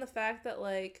 Just in the fact that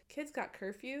like kids got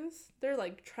curfews. They're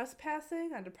like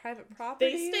trespassing onto private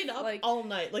property. They stayed up like all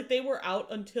night. Like they were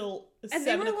out until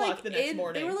 7 o'clock like the next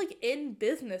morning. They were like in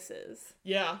businesses.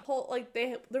 Yeah.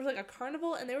 There was like a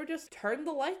carnival and they were just turned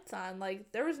the lights on.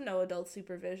 Like there was no adult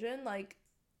supervision. Like,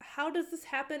 how does this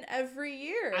happen every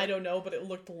year? I don't know, but it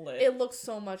looked lit. It looked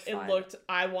so much fun.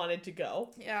 I wanted to go.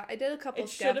 Yeah, I did a couple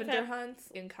scavenger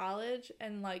hunts in college,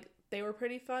 and like they were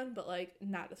pretty fun, but like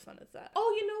not as fun as that.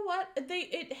 Oh, you know what?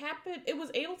 It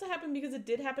was able to happen because it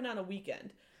did happen on a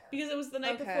weekend. Because it was the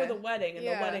night before the wedding, and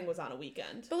the wedding was on a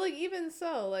weekend. But like even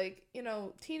so, like, you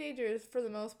know, teenagers for the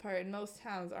most part in most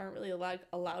towns aren't really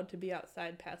allowed to be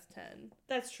outside past 10.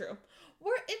 That's true.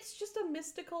 It's just a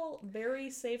mystical, very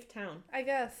safe town. I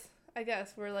guess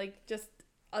we're like just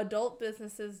adult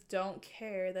businesses don't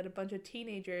care that a bunch of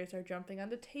teenagers are jumping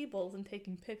onto tables and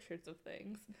taking pictures of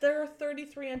things. There are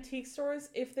 33 antique stores.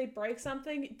 If they break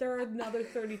something, there are another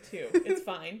 32. It's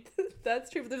fine.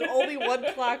 That's true, but there's only one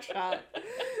clock shop.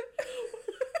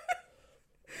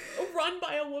 Run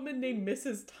by a woman named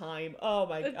Mrs. Time. Oh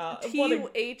my god. Tyhme.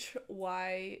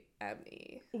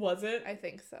 Was it? I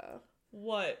think so.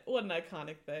 What an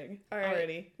iconic thing. All right,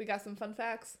 already. We got some fun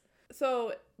facts.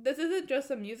 So this isn't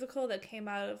just a musical that came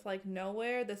out of like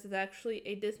nowhere. This is actually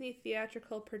a Disney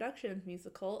theatrical production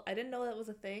musical. I didn't know that was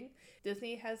a thing.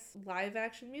 Disney has live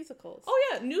action musicals. Oh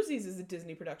yeah, Newsies is a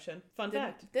Disney production. Fun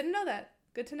fact. Didn't know that.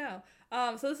 Good to know.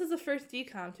 So this is the first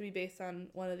DCOM to be based on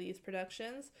one of these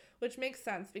productions, which makes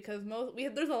sense because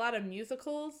there's a lot of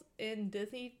musicals in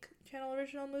Disney Channel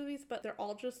original movies, but they're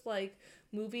all just like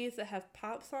movies that have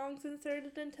pop songs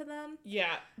inserted into them.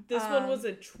 Yeah, this one was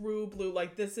a true blue.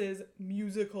 Like this is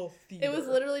musical theater. It was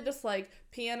literally just like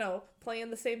piano playing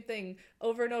the same thing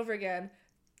over and over again,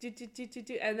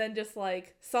 and then just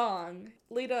like song,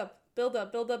 lead up. Build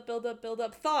up,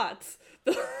 thoughts.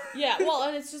 Yeah, well,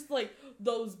 and it's just like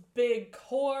those big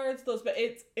chords,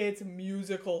 it's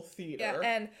musical theater. Yeah,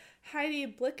 and Heidi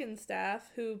Blickenstaff,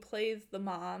 who plays the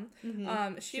mom,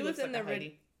 she was in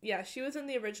she was in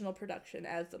the original production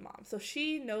as the mom, so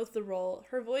she knows the role.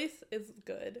 Her voice is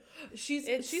good. She's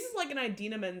like an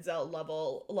Idina Menzel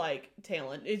level like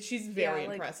talent. She's very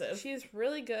impressive. She's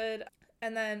really good.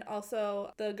 And then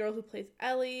also the girl who plays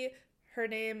Ellie. Her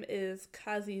name is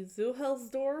Kazi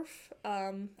Zuhelsdorf.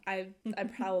 I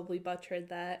probably butchered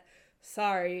that.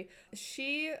 Sorry.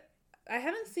 I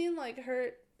haven't seen like her.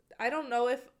 I don't know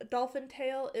if Dolphin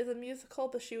Tale is a musical,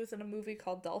 but she was in a movie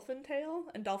called Dolphin Tale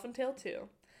and Dolphin Tale 2.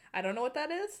 I don't know what that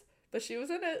is, but she was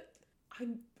in it.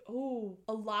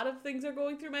 A lot of things are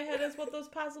going through my head as what those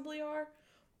possibly are,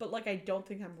 but like I don't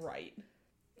think I'm right.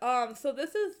 So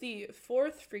this is the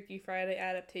fourth Freaky Friday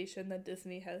adaptation that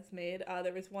Disney has made.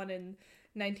 There was one in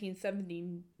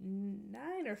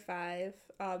 1979 or 5.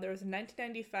 There was a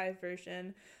 1995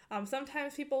 version.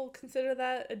 Sometimes people consider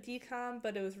that a DCOM,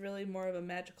 but it was really more of a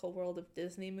Magical World of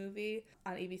Disney movie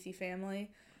on ABC Family.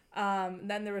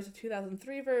 Then there was a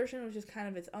 2003 version, which is kind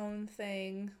of its own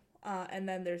thing. And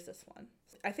then there's this one.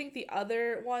 I think the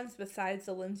other ones besides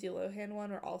the Lindsay Lohan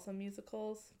one were also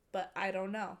musicals, but I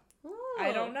don't know.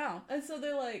 I don't know. And so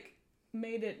they like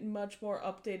made it much more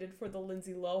updated for the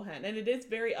Lindsay Lohan, and it is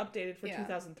very updated for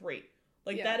 2003.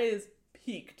 Like that is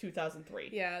peak 2003.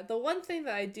 Yeah, the one thing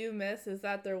that I do miss is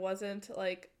that there wasn't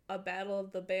like a Battle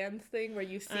of the Bands thing where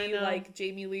you see like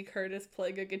Jamie Lee Curtis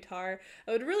playing a guitar.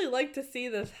 I would really like to see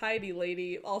this Heidi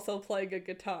lady also playing a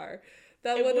guitar.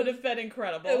 That would have been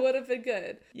incredible. It would have been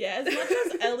good. Yeah, as much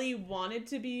as Ellie wanted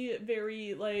to be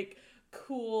very like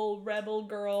cool rebel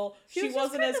girl. She She was just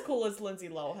wasn't kind as of- cool as Lindsay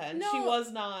Lohan. No. She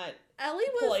was not Ellie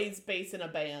was plays bass in a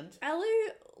band. Ellie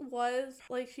was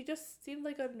like, she just seemed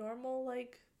like a normal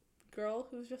like girl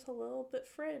who's just a little bit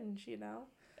fringe, you know.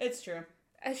 It's true.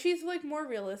 And she's like more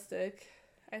realistic.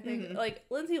 I think Mhm. like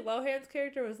Lindsay Lohan's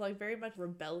character was like very much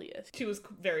rebellious. She was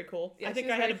very cool. Yeah, I think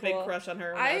she I was had a very big cool. crush on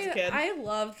her when I was a kid. I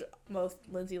loved most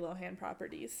Lindsay Lohan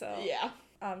properties, so Yeah.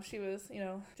 she was, you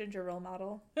know, ginger role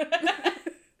model.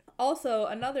 Also,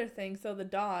 another thing, so the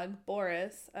dog,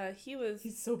 Boris,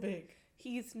 He's so big.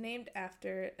 he's named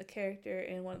after a character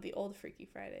in one of the old Freaky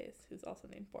Fridays who's also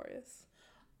named Boris.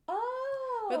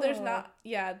 Oh. But there's not,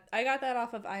 yeah, I got that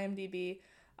off of IMDb.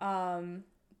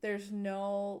 There's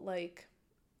no, like,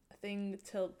 thing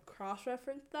to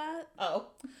cross-reference that, Oh.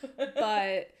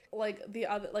 but, like, the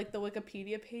other, like, the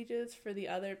Wikipedia pages for the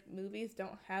other movies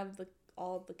don't have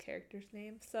all of the characters'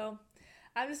 names, so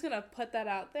I'm just gonna put that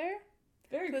out there.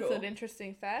 Very It's cool. an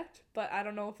interesting fact, but I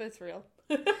don't know if it's real.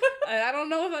 And I don't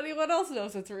know if anyone else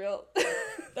knows it's real.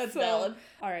 That's So, valid.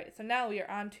 Alright, so now we are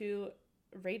on to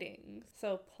ratings.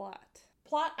 So, plot.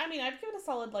 Plot, I mean, I'd give it a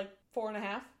solid, like,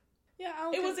 4.5. Yeah,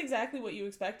 I'll It was exactly what you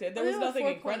expected. There I'll was give it a nothing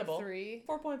incredible. 4.3.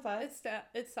 4.5.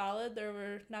 It's solid. There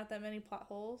were not that many plot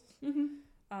holes.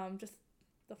 Mm-hmm. Just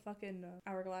the fucking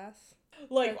hourglass.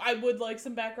 Like, I would like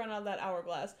some background on that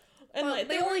hourglass. And Well, like,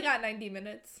 they only got 90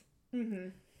 minutes, Mm-hmm.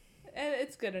 and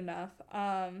it's good enough.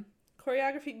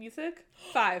 Choreography, music,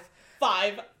 5.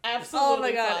 5. Absolutely. Oh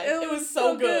my God, 5. it It was was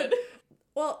so so good.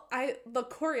 Well, the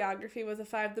choreography was a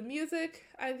 5. The music,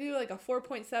 I do like a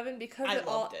 4.7 because I it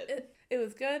all loved it. it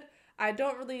was good.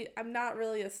 I'm not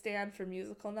really a stan for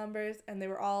musical numbers, and they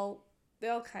all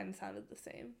kind of sounded the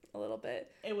same a little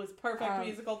bit. It was perfect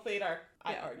musical theater,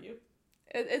 I yeah. argue.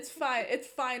 It's fine. It's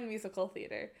fine musical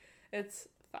theater. It's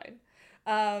fine.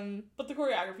 But the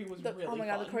choreography was really oh my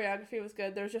God, fun. the choreography was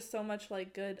good. There was just so much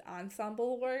like good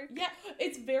ensemble work. Yeah,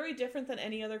 it's very different than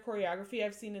any other choreography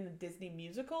I've seen in a Disney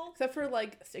musical. Except for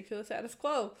like Stick to the Status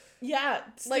Quo. Yeah,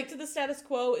 Stick Like- to the Status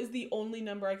Quo is the only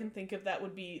number I can think of that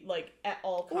would be like at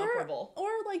all comparable. Or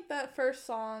like that first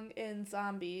song in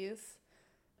Zombies,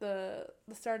 the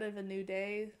start of a new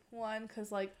day one,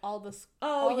 because like all the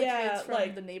kids from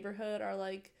like the neighborhood are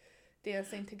like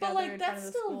dancing together. but like in front that's of the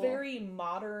still school. very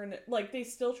modern. Like they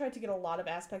still tried to get a lot of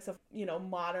aspects of, you know,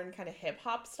 modern kind of hip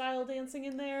hop style dancing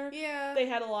in there. Yeah. They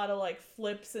had a lot of like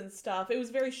flips and stuff. It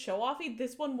was very show offy.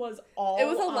 This one was all It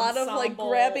was a lot of like ensemble.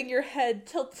 grabbing your head,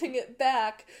 tilting it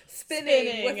back,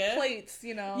 spinning with Spinning. plates,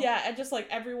 you know. Yeah, and just like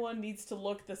everyone needs to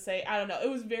look the same. I don't know.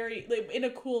 It was very like, in a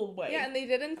cool way. Yeah, and they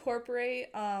did incorporate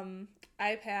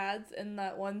iPads in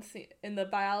that one scene, in the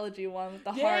biology one with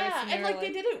the hearts. And like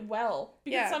they did it well.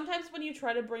 Because Yeah. sometimes when you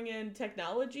try to bring in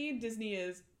technology, Disney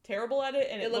is terrible at it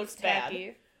and it looks bad.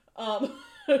 tacky. Um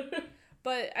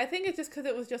But I think it's just because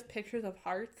it was just pictures of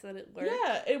hearts that it worked.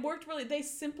 yeah, it worked really. They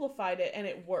simplified it and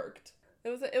it worked. It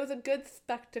was a good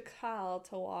spectacle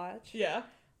to watch. Yeah.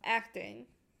 Acting.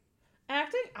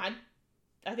 Acting,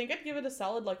 I think I'd give it a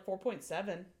solid like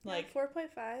 4.7. Like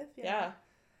 4.5. yeah.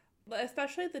 But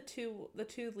especially the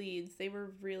two leads, they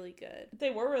were really good.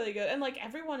 They were really good. And like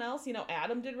everyone else, you know,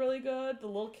 Adam did really good. The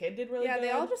little kid did really good. Yeah,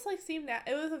 they all just like seemed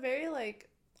it was a very like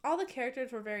all the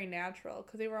characters were very natural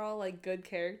because they were all like good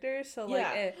characters. So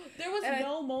like there was and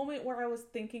no moment where I was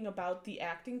thinking about the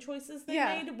acting choices they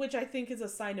Yeah. made, which I think is a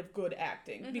sign of good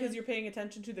acting because you're paying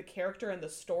attention to the character and the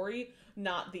story,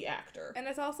 not the actor. and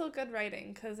it's also good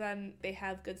writing because then they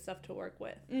have good stuff to work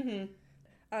with. Mm-hmm.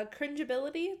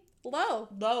 Cringeability low.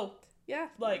 Low, Yeah,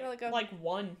 like you're like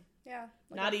 1, yeah,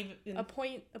 like not even a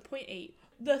 0.8.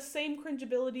 the same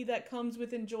cringeability that comes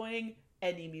with enjoying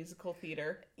any musical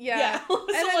theater. Yeah. So,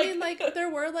 And I mean, like,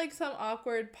 there were, like, some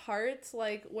awkward parts,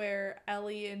 like, where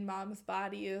Ellie in Mom's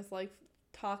body is, like,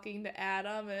 talking to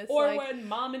Adam, and it's or like... when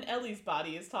Mom and Ellie's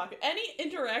body is talking. Any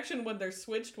interaction when they're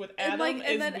switched with Adam and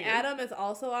is then weird. Adam is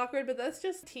also awkward, but that's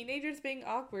just teenagers being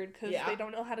awkward because Yeah. they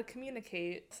don't know how to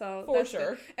communicate. So For that's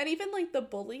sure. And even, like, the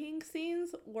bullying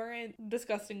scenes weren't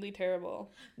disgustingly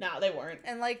terrible. No, they weren't.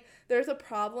 And, like, there's a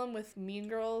problem with Mean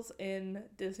Girls in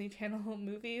Disney Channel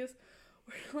movies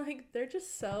where, like, they're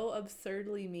just so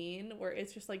absurdly mean where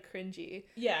it's just, like, cringy.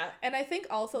 Yeah. And I think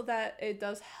also that it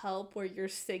does help where you're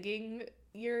singing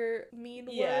your mean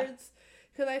Yeah. words.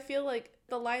 Because I feel like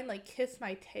the line, like, kiss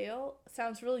my tail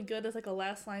sounds really good as, like, a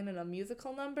last line in a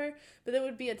musical number, but it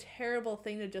would be a terrible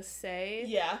thing to just say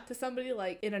Yeah. to somebody,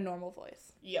 like, in a normal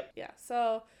voice. Yep. Yeah,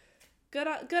 so good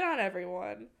on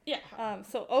everyone. Yeah.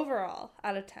 So overall,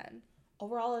 out of 10.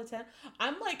 Overall out of 10.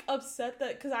 I'm like upset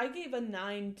that, because I gave a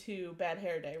 9 to Bad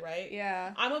Hair Day, right?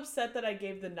 Yeah. I'm upset that I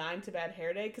gave the 9 to Bad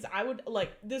Hair Day because I would,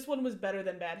 like, this one was better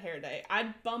than Bad Hair Day.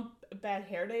 I'd bump Bad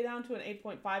Hair Day down to an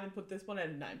 8.5 and put this one at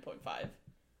a 9.5.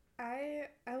 I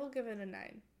will give it a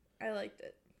 9. I liked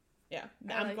it. Yeah,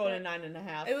 I'm going to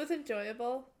 9.5. It was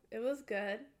enjoyable. It was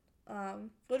good.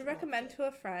 Would recommend to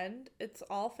a friend. It's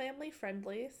all family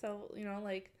friendly, so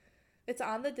like it's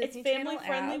on the Disney Channel app. It's family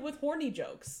friendly with horny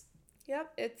jokes.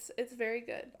 Yep, it's very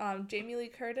good. Jamie Lee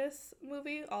Curtis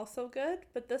movie also good,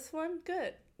 but this one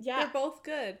good. Yeah, they're both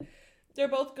good. They're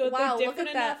both good. Wow, they're look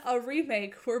at that! A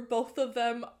remake where both of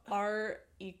them are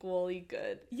equally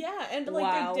good. Yeah, and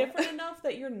like they're different enough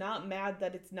that you're not mad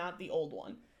that it's not the old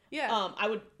one. Yeah.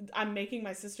 I'm making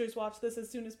my sisters watch this as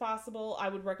soon as possible. I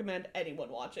would recommend anyone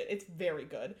watch it. It's very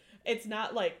good. It's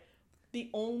not like the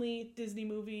only Disney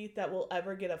movie that will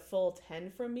ever get a full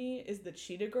 10 from me is the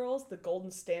Cheetah Girls, the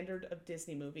golden standard of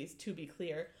Disney movies, to be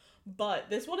clear. But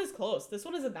this one is close. This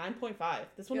one is a 9.5.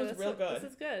 This one is real good.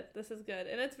 This is good.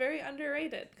 And it's very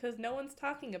underrated because no one's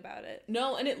talking about it.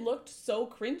 No, and it looked so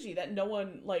cringy that no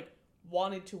one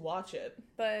wanted to watch it.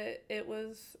 But it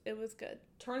was good.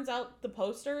 Turns out the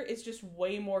poster is just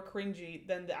way more cringy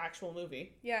than the actual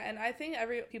movie. Yeah, and I think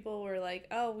people were like,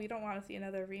 "Oh, we don't want to see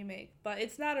another remake," but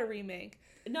it's not a remake.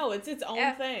 No, it's its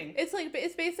own thing.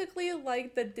 It's basically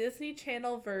like the Disney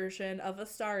Channel version of A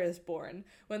Star Is Born,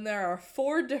 when there are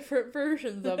 4 different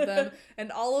versions of them,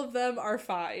 and all of them are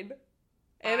fine,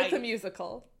 and it's a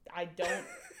musical. I don't.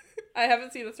 I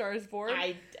haven't seen A Star Is Born.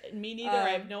 Me neither. I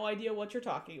have no idea what you're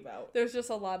talking about. There's just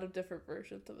a lot of different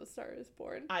versions of A Star Is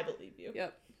Born. I believe you.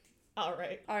 Yep. All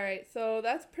right. So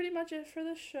that's pretty much it for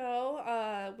the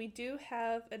show. We do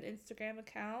have an Instagram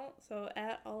account, so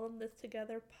at All in This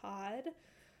Together Pod.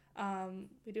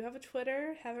 We do have a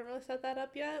Twitter. Haven't really set that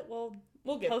up yet. We'll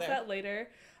post that later.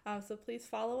 So please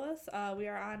follow us. We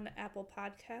are on Apple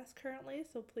Podcasts currently,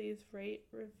 so please rate,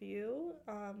 review,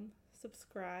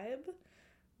 subscribe.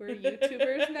 We're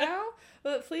YouTubers now,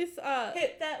 but please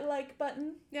hit that like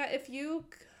button. Yeah, if you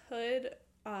could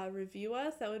review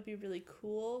us, that would be really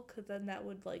cool, because then that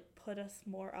would put us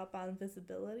more up on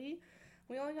visibility.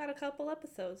 We only got a couple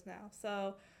episodes now,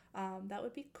 so that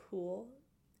would be cool.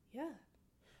 Yeah.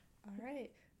 All right.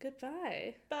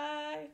 Goodbye. Bye.